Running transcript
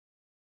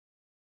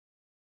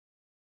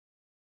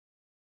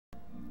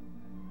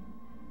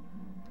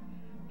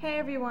Hey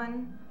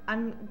everyone,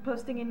 I'm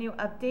posting a new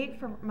update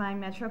for my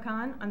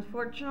Metrocon.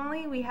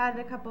 Unfortunately, we had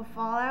a couple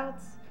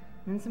fallouts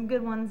and some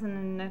good ones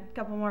and then a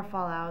couple more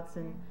fallouts,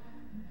 and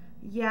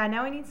yeah,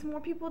 now I need some more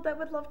people that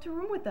would love to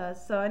room with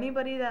us. So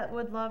anybody that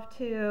would love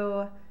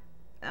to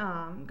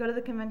go to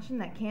the convention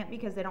that can't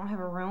because they don't have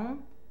a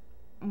room,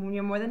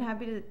 you're more than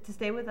happy to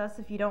stay with us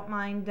if you don't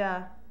mind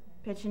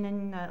pitching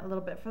in a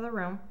little bit for the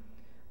room.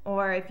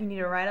 Or if you need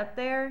a ride up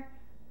there,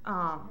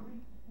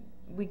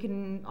 we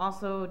can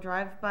also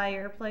drive by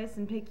your place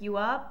and pick you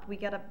up. We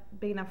got a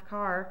big enough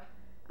car.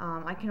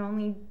 I can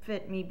only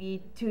fit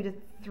maybe 2 to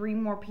 3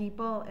 more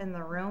people in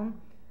the room.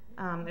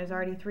 There's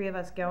already 3 of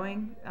us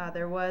going.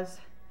 There was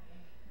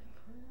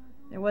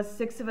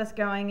 6 of us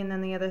going, and then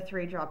the other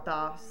 3 dropped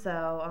off.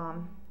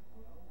 So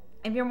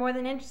if you're more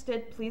than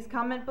interested, please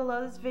comment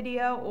below this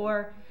video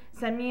or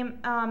send me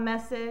a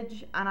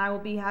message, and I will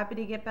be happy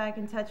to get back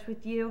in touch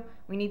with you.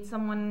 We need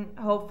someone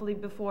hopefully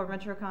before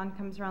Metrocon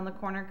comes around the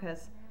corner,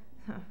 because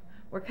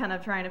we're kind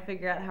of trying to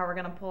figure out how we're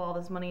going to pull all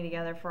this money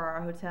together for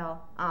our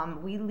hotel.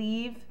 We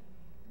leave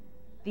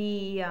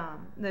the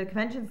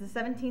convention's the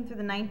 17th through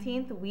the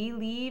 19th. We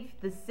leave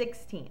the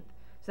 16th.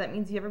 So that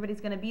means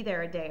everybody's going to be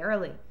there a day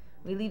early.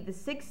 We leave the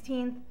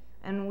 16th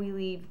and we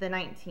leave the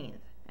 19th.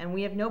 And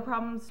we have no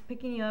problems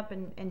picking you up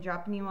and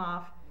dropping you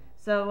off.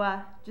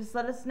 So just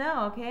let us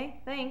know,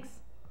 okay? Thanks.